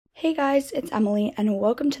Hey guys, it's Emily, and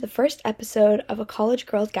welcome to the first episode of A College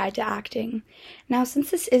Girl's Guide to Acting. Now,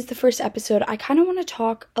 since this is the first episode, I kind of want to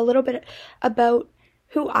talk a little bit about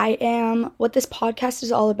who I am, what this podcast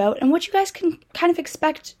is all about, and what you guys can kind of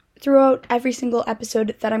expect throughout every single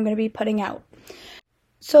episode that I'm going to be putting out.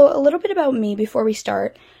 So, a little bit about me before we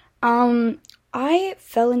start. I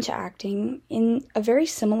fell into acting in a very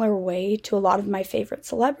similar way to a lot of my favorite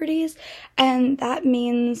celebrities, and that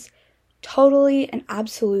means totally and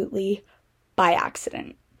absolutely by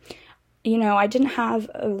accident. You know, I didn't have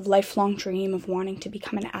a lifelong dream of wanting to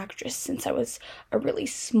become an actress since I was a really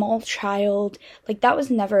small child. Like, that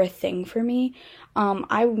was never a thing for me.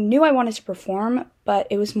 I knew I wanted to perform, but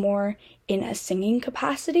it was more in a singing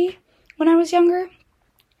capacity when I was younger.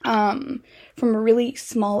 From a really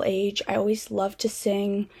small age, I always loved to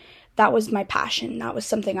sing. That was my passion. That was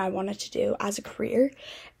something I wanted to do as a career.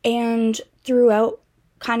 And throughout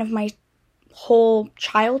kind of my whole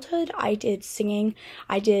childhood, I did singing,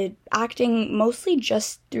 I did acting, mostly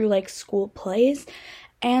just through like school plays,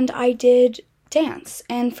 and I did dance.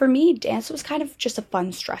 And for me, dance was kind of just a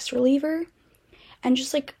fun stress reliever and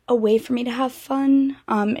just like a way for me to have fun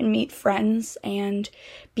and meet friends and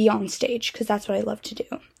be on stage, because that's what I love to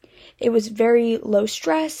do. It was very low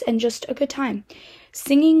stress and just a good time.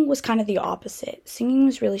 Singing was kind of the opposite. Singing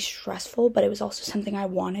was really stressful, but it was also something I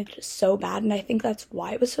wanted so bad, and I think that's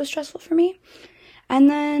why it was so stressful for me. And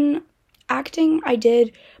then acting, I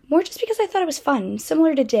did more just because I thought it was fun,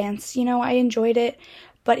 similar to dance. You know, I enjoyed it,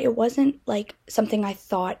 but it wasn't like something I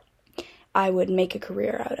thought I would make a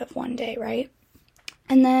career out of one day, right?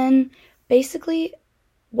 And then basically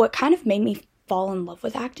what kind of made me fall in love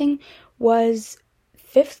with acting was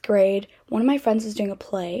 5th grade. One of my friends was doing a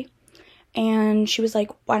play, and she was like,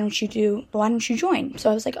 why don't you join? So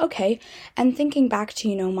I was like, okay. And thinking back to,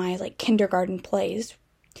 you know, my like kindergarten plays,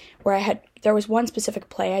 where there was one specific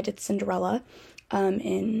play, I did Cinderella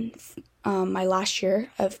in my last year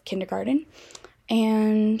of kindergarten,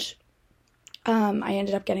 and I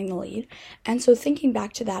ended up getting the lead. And so thinking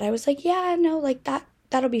back to that, I was like, yeah, no, like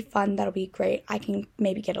that'll be fun, that'll be great, I can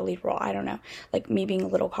maybe get a lead role, I don't know, like me being a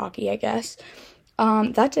little cocky, I guess.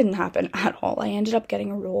 That didn't happen at all. I ended up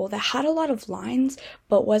getting a role that had a lot of lines,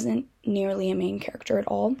 but wasn't nearly a main character at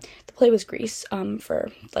all. The play was Grease,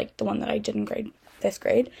 for, like, the one that I did in 5th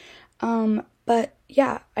grade. But,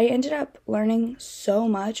 yeah, I ended up learning so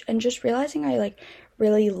much and just realizing I, like,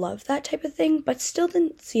 really loved that type of thing, but still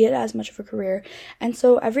didn't see it as much of a career. And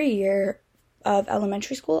so every year of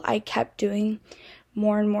elementary school, I kept doing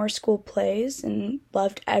more and more school plays and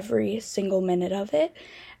loved every single minute of it.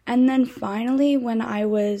 And then finally, when I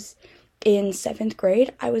was in 7th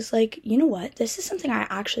grade, I was like, you know what? This is something I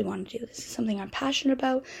actually want to do. This is something I'm passionate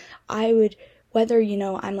about. Whether, you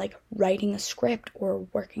know, I'm like writing a script or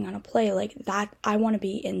working on a play, like that, I want to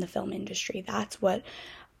be in the film industry. That's what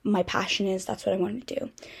my passion is. That's what I want to do.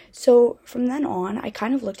 So from then on, I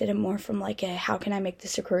kind of looked at it more from like how can I make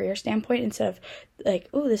this a career standpoint, instead of like,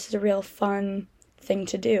 oh, this is a real fun thing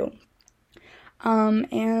to do.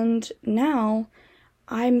 And now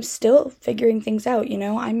I'm still figuring things out, you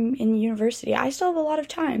know, I'm in university. I still have a lot of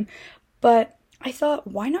time, but I thought,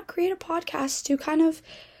 why not create a podcast to kind of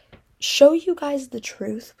show you guys the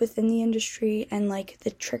truth within the industry and like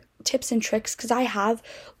the tips and tricks, because I have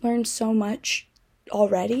learned so much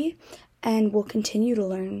already and will continue to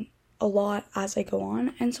learn a lot as I go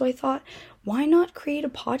on. And so I thought, why not create a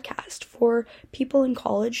podcast for people in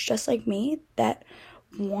college just like me that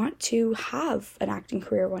want to have an acting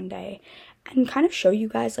career one day, and kind of show you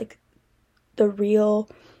guys like the real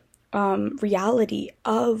reality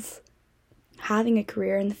of having a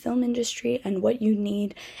career in the film industry and what you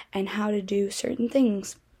need and how to do certain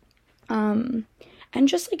things, and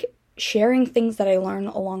just like sharing things that I learn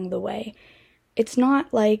along the way. It's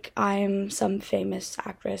not like I'm some famous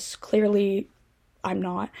actress. Clearly I'm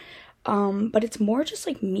not, but it's more just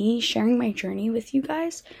like me sharing my journey with you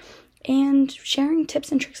guys and sharing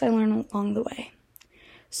tips and tricks I learn along the way.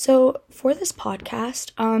 So for this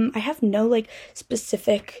podcast, I have no like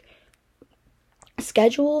specific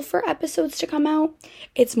schedule for episodes to come out.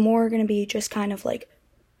 It's more going to be just kind of like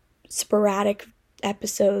sporadic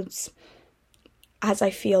episodes as I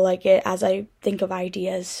feel like it, as I think of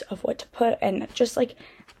ideas of what to put, and just like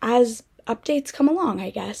as updates come along, I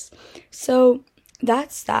guess. So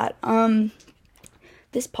that's that.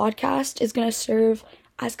 This podcast is going to serve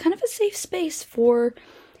as kind of a safe space for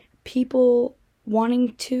people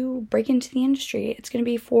wanting to break into the industry. It's going to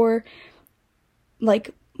be for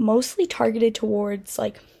like mostly targeted towards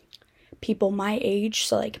like people my age,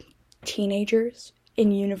 so like teenagers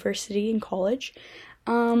in university and college.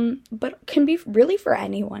 but can be really for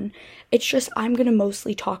anyone. It's just I'm going to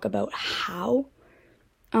mostly talk about how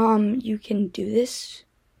you can do this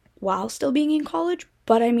while still being in college.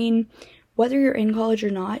 But I mean, whether you're in college or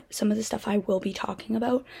not, some of the stuff I will be talking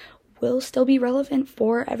about will still be relevant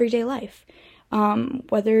for everyday life.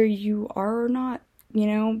 Whether you are or not,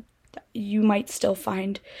 you might still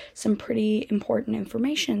find some pretty important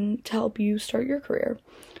information to help you start your career.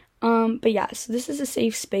 But yeah, so this is a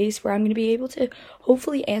safe space where I'm going to be able to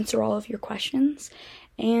hopefully answer all of your questions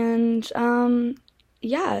and,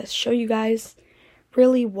 show you guys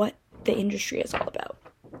really what the industry is all about.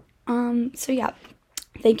 So yeah,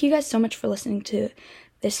 thank you guys so much for listening to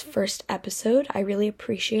this first episode. I really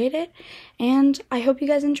appreciate it, and I hope you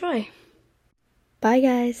guys enjoy. Bye,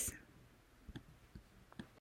 guys.